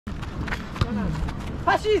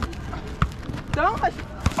Rashid! Então, Rashid!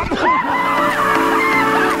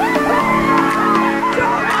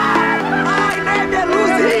 Ai, nem minha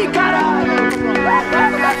luz, caralho!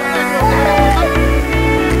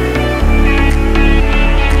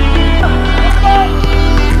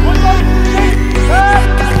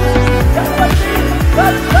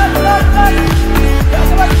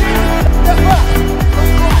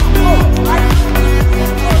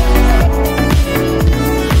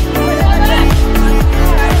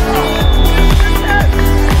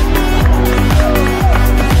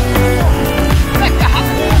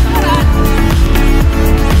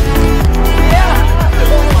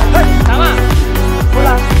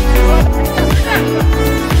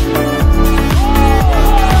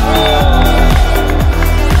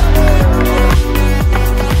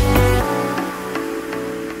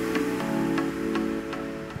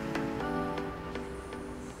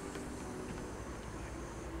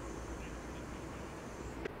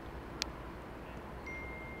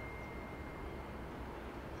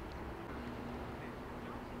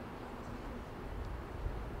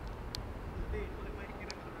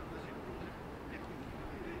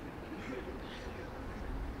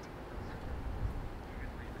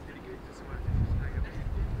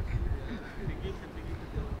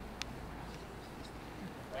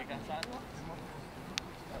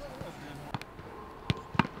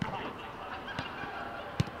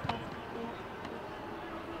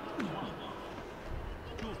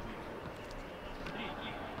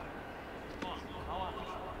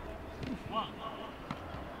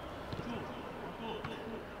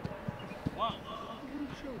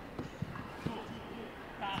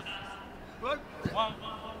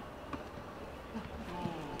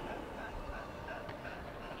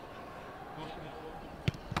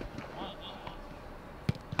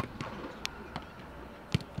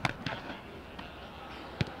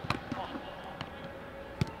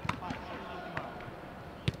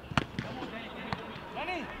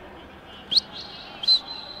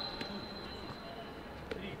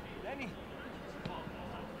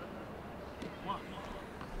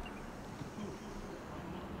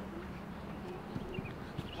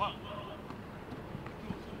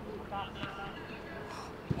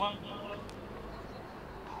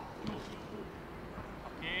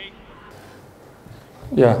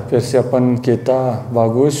 Ya, persiapan kita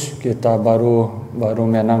bagus. Kita baru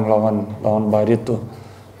menang lawan Bali itu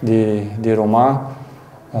di rumah.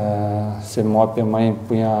 Semua pemain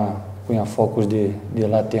punya fokus di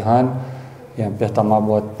latihan. Yang pertama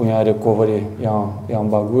buat punya recovery yang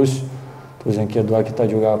bagus. Terus yang kedua kita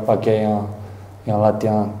juga pakai yang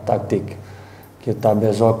latihan taktik. Kita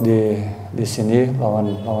besok di sini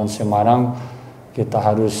lawan Semarang. Kita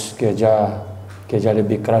harus kerja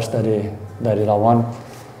lebih keras dari lawan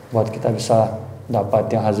buat kita bisa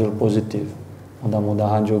dapat yang hasil positif.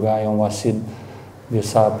 Mudah-mudahan juga yang wasit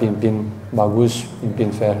bisa pimpin bagus,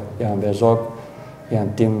 pimpin fair yang besok,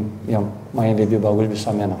 yang tim yang main lebih bagus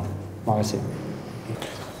bisa menang. Terima kasih.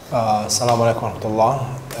 Assalamualaikum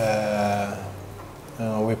warahmatullah.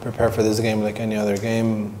 We prepare for this game like any other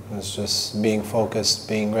game. It's just being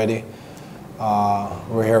focused, being ready.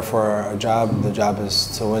 We're here for a job. The job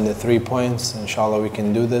is to win the 3 points. Inshallah, we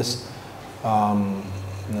can do this.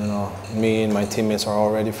 Me and my teammates are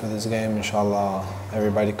all ready for this game. Inshallah,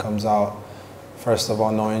 everybody comes out. First of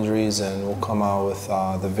all, no injuries, and we'll come out with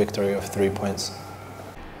the victory of 3 points.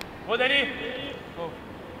 Go, Daddy. Go.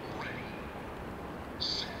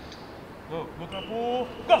 Go. Go, Kapu.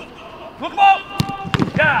 Go. Go, Kapu.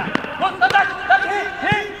 Yeah. Go, attack.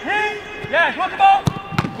 Hit. Yeah, go, Kapu.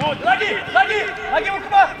 Good. Lagi, go,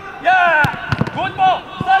 Kapu. Yeah. Good ball.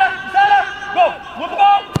 Salah. Go. Go,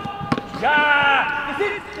 Kapu. Yeah.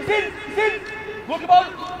 Isin. Go, Kapu.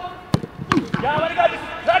 Yeah, mari habis.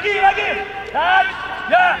 Lagi. Dan.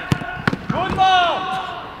 Yeah. Good ball.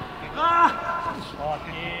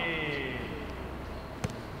 Okay.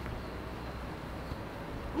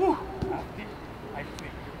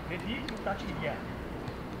 Ready to touch India.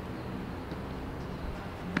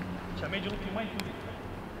 Chamei de filmar em tudo.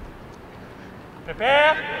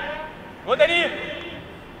 Prepare. Go, Daddy.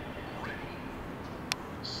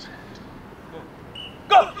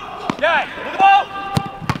 Go. Yeah. Good ball.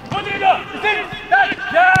 Good leader. Isin. Touch.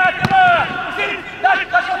 Yeah. Tiga. Isin. Touch.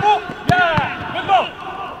 Touch kamu. Yeah. Good ball.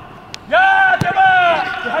 Yeah. Tiga.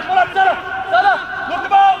 Lihat bola salah. Good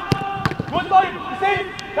ball. Good ball. Isin.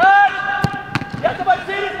 Touch. Ya cepat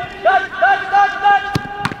sini. Touch.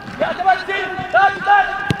 Ya cepat sini. Touch.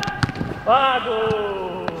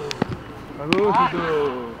 Bagus itu.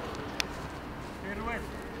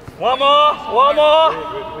 One more.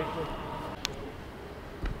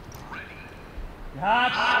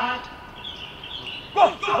 Lihat. Go!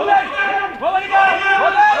 Boleh! Bawa liga!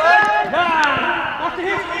 Boleh! Ya! Kasih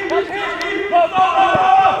hit! Go!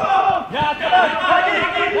 Ya, terus! Lagi!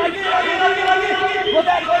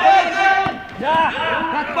 Boleh! Ya!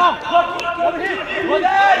 Touch ball!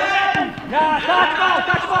 Boleh! Ya,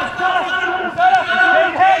 touch ball! Salah!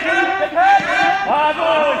 Take head!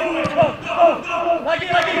 Bagus! Go! Lagi!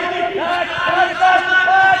 Ya, tarik!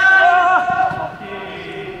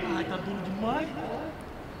 Tá duro demais.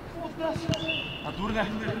 Tá duro, né?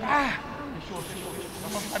 Fechou.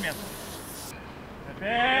 Lançamento.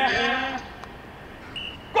 Pé.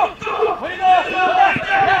 Go! Corrido!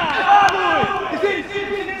 Vamos!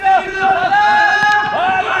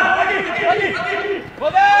 Aqui!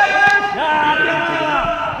 Corre!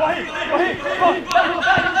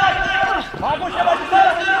 Vamos, chama de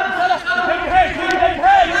Sala! Tem rei!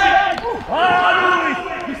 Vamos!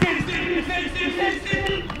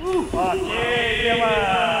 Ok, Dema!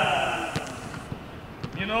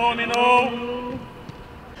 Minou!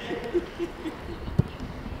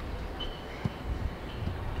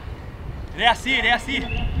 Ele é assim.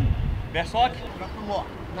 Bersock.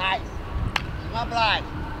 Nice. One blind.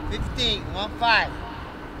 15. 1-5.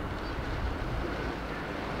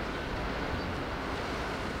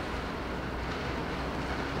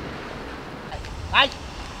 Nice.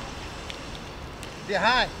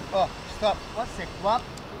 Behind. Oh, stop. 1 sec. One.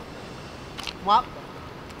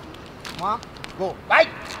 Go. Vai.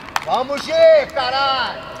 Vamos, G,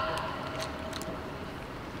 caralho.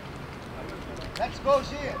 Let's go,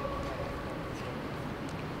 G.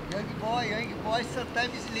 Young boy,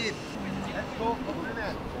 sometimes sleep. Let's go,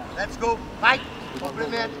 compliment. Let's go, fight.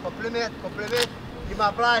 Compliment. Give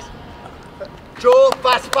my blast. 2,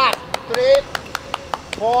 pass. 3,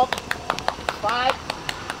 4, 5,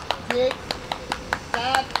 6,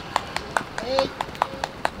 7, 8,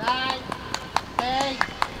 9, 10,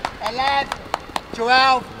 11,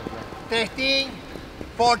 12, 13,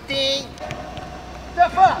 14.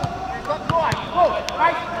 Stefan, go,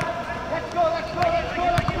 fight. Let's go.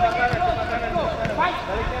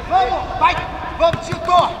 Vamos,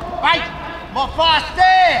 Tito. Vai. More fast.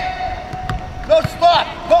 Don't stop.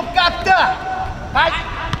 Vamos, capitão. Vai.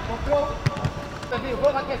 Control.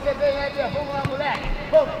 Vamos aquecer bem aí. Vamos lá, moleque.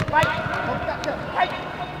 Vamos, vai. Vamos, capitão. Vai.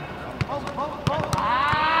 Vamos.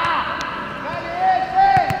 Beleza.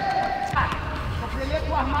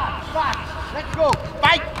 Complemento armado. Fast. Let's go.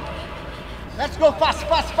 Vai. Let's go. Fast.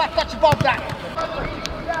 Touch ball back.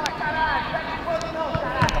 Caralho. Não,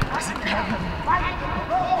 caralho. Esse cara. Vai.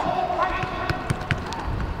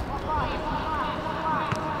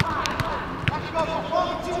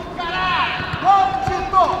 Vamos, Tito, caralho! Vamos,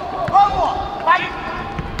 Tito! Vamos! Vai!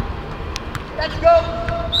 Let's go!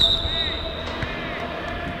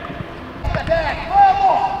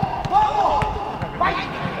 Vamos! Vai!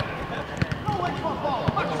 Não antes com a bola!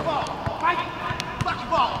 Vai! Toque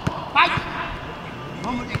bola! Vai!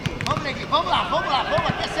 Vamos, Neguinho! Vamos lá! Vamos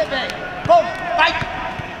aquecer bem! Vamos! Vai!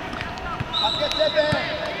 Aquecer bem!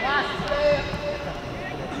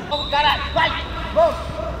 Vamos, caralho! Vai! Vamos!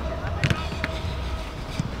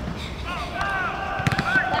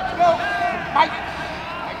 Vai!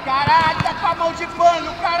 Caralho, tá com a mão de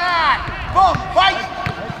pano, caralho! Vamos, vai!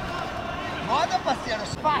 Roda, parceiro!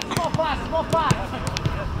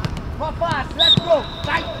 Mó fácil, let's go!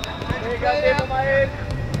 Vai!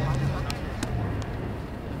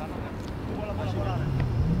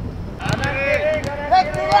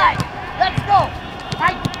 Left to right! Let's go!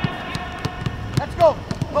 Vai! Let's go!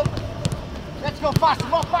 Let's go fácil,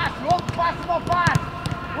 mó fácil!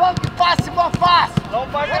 Long passe, mó fácil!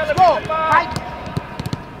 Let's go! Vai!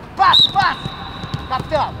 Passe!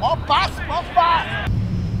 Capitão! Mó passe!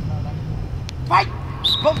 Vai!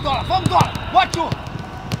 Vamos, Dola! Watch you!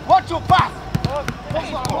 Passe! Vamos!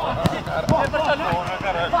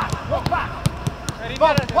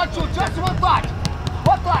 Watch you! Just one touch!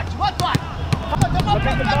 Deu uma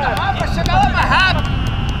pancada rápida, vai chegar lá mais rápido!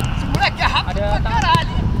 Esse moleque é rápido pra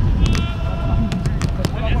caralho!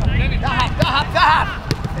 Dá rápido!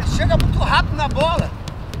 Ele chega muito rápido na bola.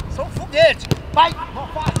 São um foguete. Vai! Mó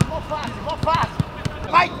fácil!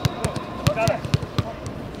 Vai!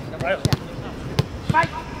 Vai!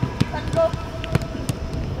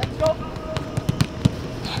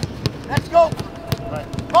 Let's go!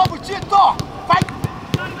 Vamos, Tito! Vai!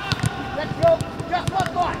 Let's go! Just one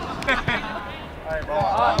touch!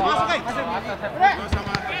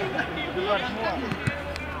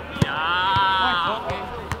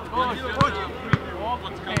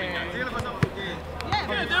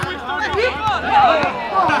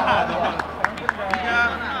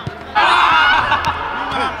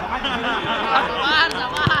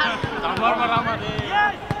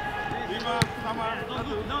 Sabar.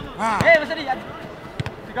 Hey, masa ni.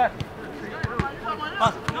 Tiga.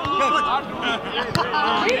 Pas.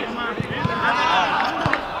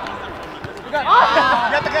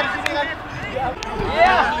 Dia tekan di sini kan.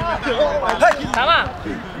 Ya. Sama.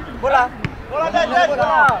 Bola. Bola Dan.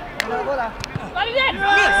 Bola. Lari Dan.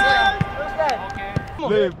 Terus Dan.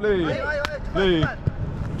 Play.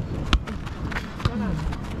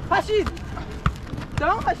 Rashid!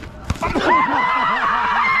 Então, Rashid!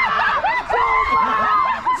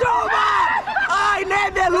 Chupa! Ai,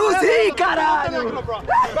 neve luz, caralho!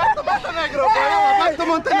 Montenegro, vai to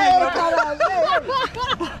Montenegro, caralho.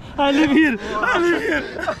 Alivir.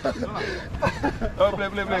 Oh,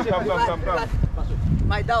 play. Come.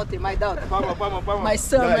 My doubt. Vamos. My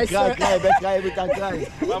son. Cry, we can cry.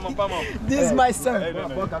 Vamos. This is my son.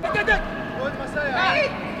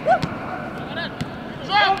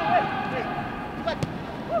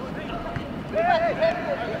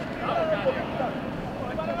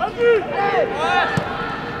 Satu.